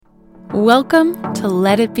Welcome to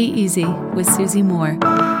Let It Be Easy with Susie Moore.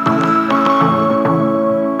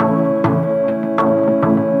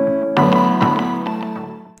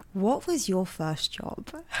 What was your first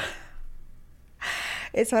job?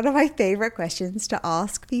 It's one of my favorite questions to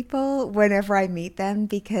ask people whenever I meet them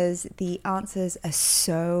because the answers are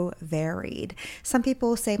so varied. Some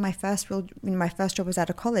people say my first job was out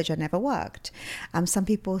of college. I never worked. Some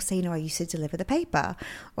people say, I used to deliver the paper.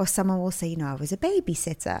 Or someone will say, I was a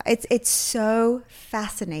babysitter. It's so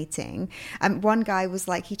fascinating. One guy was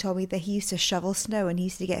like, he told me that he used to shovel snow and he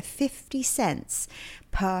used to get 50 cents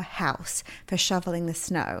per house for shoveling the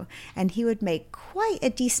snow, and he would make quite a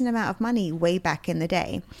decent amount of money way back in the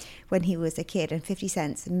day when he was a kid, and 50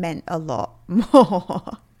 cents meant a lot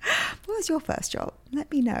more. What was your first job?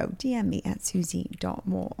 Let me know. DM me at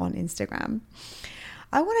susie.moore on Instagram.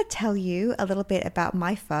 I want to tell you a little bit about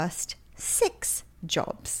my first 6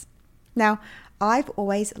 jobs. Now, I've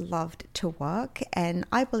always loved to work, and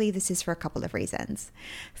I believe this is for a couple of reasons.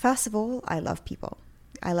 First of all, I love people.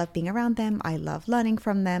 I love being around them. I love learning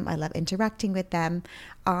from them. I love interacting with them.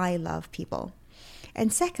 I love people.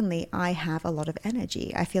 And secondly, I have a lot of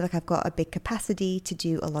energy. I feel like I've got a big capacity to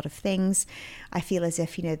do a lot of things. I feel as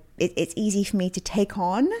if, it's easy for me to take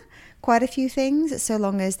on quite a few things so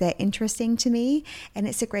long as they're interesting to me. And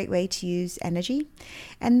it's a great way to use energy.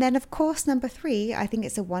 And then, of course, number 3, I think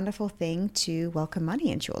it's a wonderful thing to welcome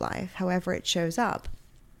money into your life, however it shows up.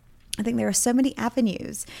 I think there are so many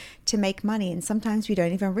avenues to make money, and sometimes we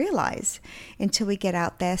don't even realize until we get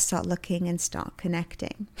out there, start looking, and start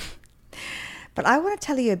connecting. But I want to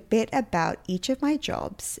tell you a bit about each of my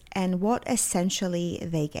jobs and what essentially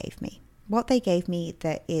they gave me. What they gave me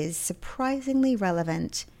that is surprisingly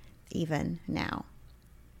relevant even now.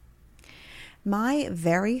 My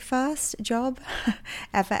very first job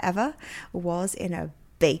ever was in a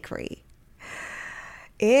bakery.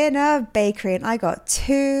 And I got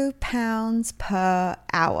 £2 per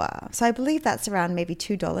hour. So I believe that's around maybe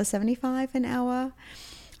 $2.75 an hour.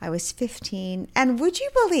 I was 15. And would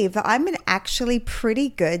you believe that I'm an actually pretty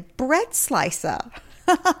good bread slicer?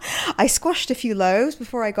 I squashed a few loaves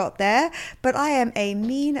before I got there, but I am a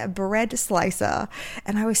mean bread slicer.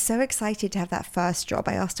 And I was so excited to have that first job.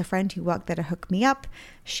 I asked a friend who worked there to hook me up.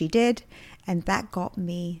 She did. And that got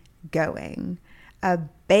me going. A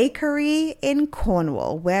bakery in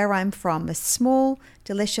Cornwall, where I'm from, a small,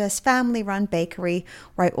 delicious, family-run bakery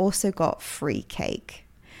where I also got free cake.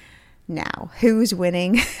 Now, who's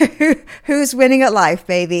winning? Who's winning at life,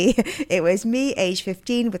 baby? It was me, age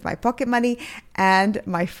 15, with my pocket money and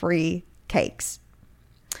my free cakes.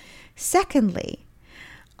 Secondly,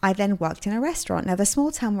 I then worked in a restaurant. Now, the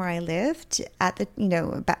small town where I lived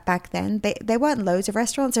back then, there weren't loads of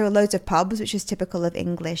restaurants. There were loads of pubs, which is typical of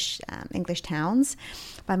English towns.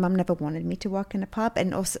 My mum never wanted me to work in a pub.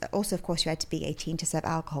 And also, of course, you had to be 18 to serve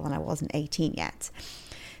alcohol, and I wasn't 18 yet.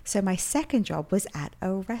 So my second job was at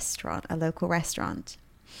a restaurant, a local restaurant.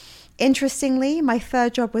 Interestingly, my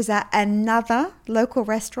third job was at another local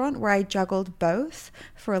restaurant where I juggled both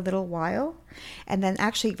for a little while. And then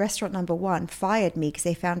actually restaurant number 1 fired me because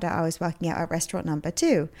they found out I was working out at restaurant number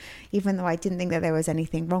 2, even though I didn't think that there was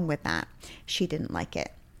anything wrong with that. She didn't like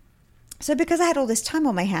it. So because I had all this time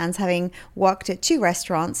on my hands, having worked at 2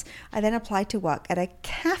 restaurants, I then applied to work at a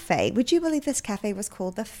cafe. Would you believe this cafe was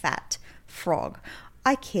called the Fat Frog?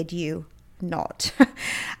 I kid you not.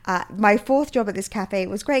 My 4th job at this cafe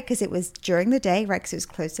was great because it was during the day, right? Because it was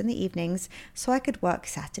closed in the evenings. So I could work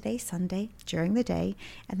Saturday, Sunday during the day,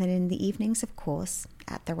 and then in the evenings, of course,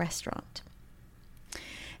 at the restaurant.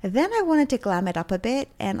 Then I wanted to glam it up a bit,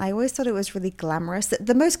 and I always thought it was really glamorous.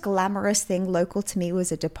 The most glamorous thing local to me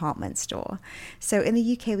was a department store. So in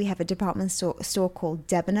the UK, we have a department store called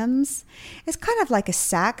Debenhams. It's kind of like a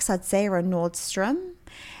Saks, I'd say, or a Nordstrom.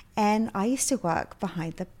 And I used to work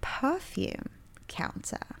behind the perfume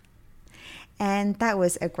counter. And that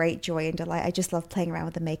was a great joy and delight. I just loved playing around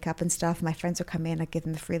with the makeup and stuff. My friends would come in, I'd give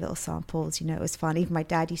them free little samples. It was fun. Even my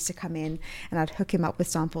dad used to come in and I'd hook him up with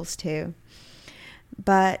samples too.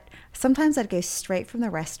 But sometimes I'd go straight from the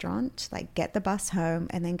restaurant, like get the bus home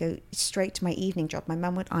and then go straight to my evening job. My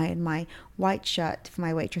mum would iron my white shirt for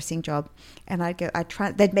my waitressing job. And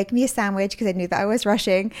they'd make me a sandwich because they knew that I was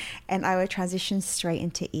rushing, and I would transition straight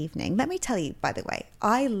into evening. Let me tell you, by the way,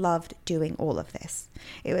 I loved doing all of this.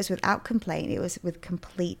 It was without complaint. It was with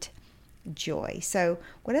complete joy. So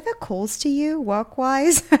whatever calls to you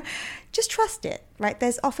work-wise, just trust it, right?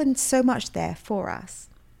 There's often so much there for us.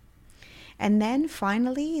 And then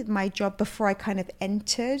finally, my job before I kind of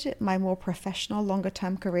entered my more professional,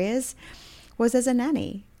 longer-term careers was as a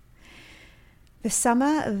nanny. The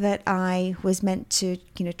summer that I was meant to,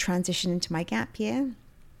 transition into my gap year,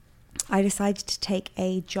 I decided to take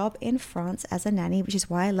a job in France as a nanny, which is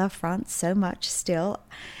why I love France so much still.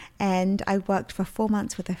 And I worked for 4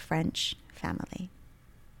 months with a French family.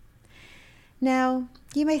 Now,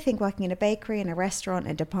 you may think working in a bakery, in a restaurant,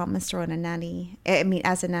 a department store, and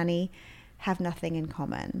as a nanny, have nothing in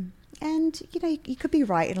common. And, you could be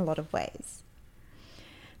right in a lot of ways.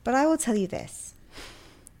 But I will tell you this.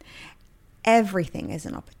 Everything is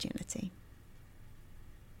an opportunity.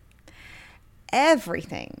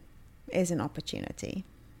 Everything is an opportunity.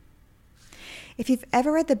 If you've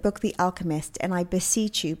ever read the book The Alchemist, and I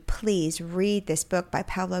beseech you, please read this book by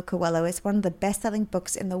Paulo Coelho. It's one of the best-selling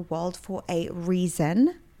books in the world for a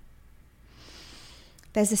reason.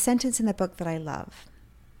 There's a sentence in the book that I love.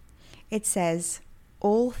 It says,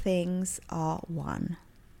 "All things are one."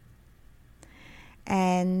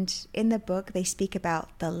 And in the book, they speak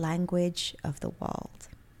about the language of the world.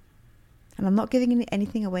 And I'm not giving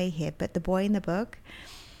anything away here, but the boy in the book,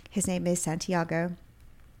 his name is Santiago.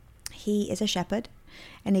 He is a shepherd,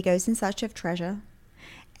 and he goes in search of treasure.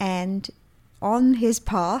 And on his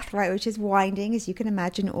path, right, which is winding, as you can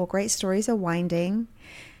imagine, all great stories are winding,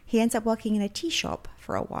 he ends up working in a tea shop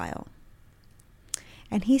for a while.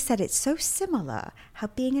 And he said it's so similar how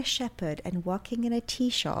being a shepherd and working in a tea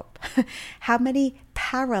shop, how many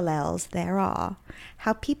parallels there are,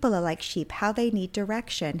 how people are like sheep, how they need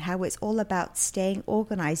direction, how it's all about staying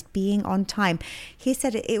organized, being on time. He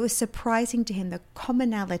said it was surprising to him the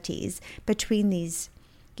commonalities between these,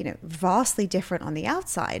 vastly different on the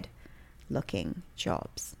outside looking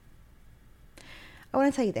jobs. I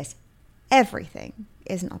want to tell you this. Everything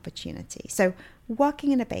is an opportunity. So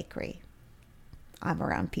working in a bakery, I'm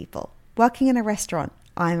around people. Working in a restaurant,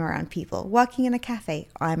 I'm around people. Working in a cafe,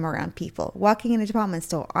 I'm around people. Working in a department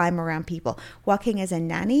store, I'm around people. Working as a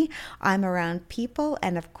nanny, I'm around people.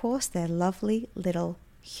 And of course, they're lovely little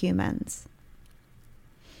humans.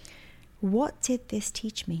 What did this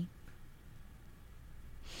teach me?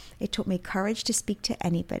 It taught me courage to speak to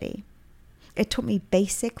anybody. It taught me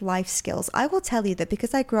basic life skills. I will tell you that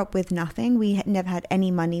because I grew up with nothing, we never had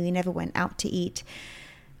any money, we never went out to eat.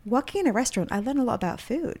 Working in a restaurant, I learned a lot about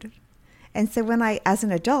food. And so when I, as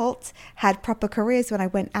an adult, had proper careers, when I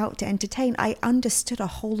went out to entertain, I understood a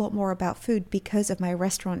whole lot more about food because of my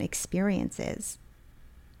restaurant experiences.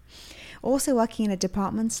 Also working in a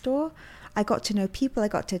department store, I got to know people. I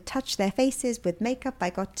got to touch their faces with makeup. I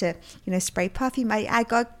got to, spray perfume. I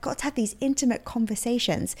got to have these intimate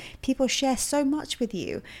conversations. People share so much with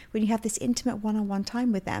you when you have this intimate one-on-one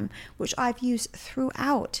time with them, which I've used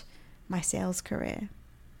throughout my sales career.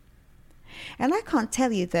 And I can't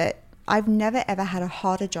tell you that I've never ever had a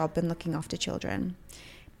harder job than looking after children.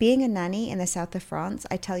 Being a nanny in the south of France,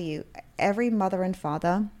 I tell you, every mother and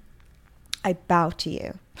father, I bow to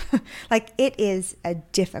you. Like, it is a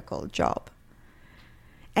difficult job.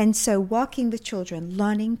 And so working with children,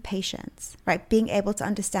 learning patience, right? Being able to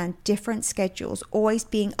understand different schedules, always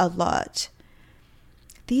being alert.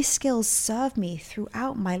 These skills serve me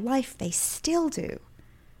throughout my life. They still do.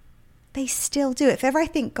 They still do. If ever I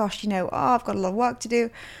think, gosh, I've got a lot of work to do.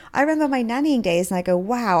 I remember my nannying days and I go,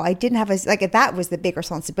 wow, I didn't have that was the big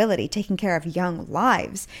responsibility, taking care of young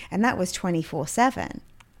lives. And that was 24/7.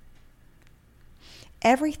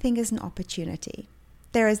 Everything is an opportunity.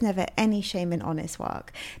 There is never any shame in honest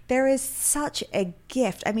work. There is such a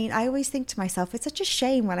gift. I mean, I always think to myself, it's such a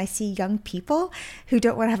shame when I see young people who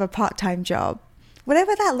don't want to have a part-time job.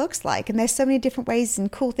 Whatever that looks like. And there's so many different ways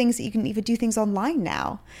and cool things that you can even do things online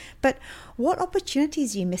now. But what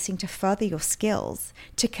opportunities are you missing to further your skills,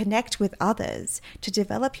 to connect with others, to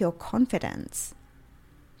develop your confidence?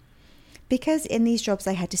 Because in these jobs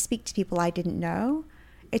I had to speak to people I didn't know,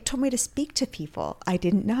 it taught me to speak to people I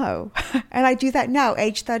didn't know. And I do that now,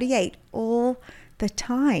 age 38, all the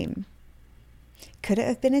time. Could it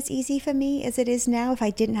have been as easy for me as it is now if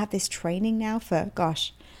I didn't have this training now for,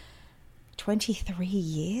 23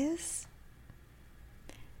 years?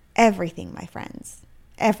 Everything, my friends,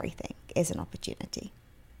 everything is an opportunity.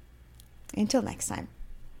 Until next time,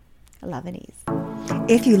 love and ease.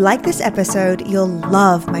 If you like this episode, you'll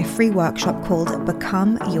love my free workshop called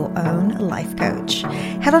Become Your Own Life Coach.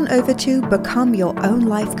 Head on over to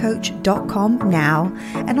becomeyourownlifecoach.com now,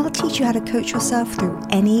 and I'll teach you how to coach yourself through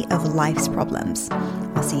any of life's problems.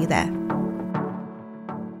 I'll see you there.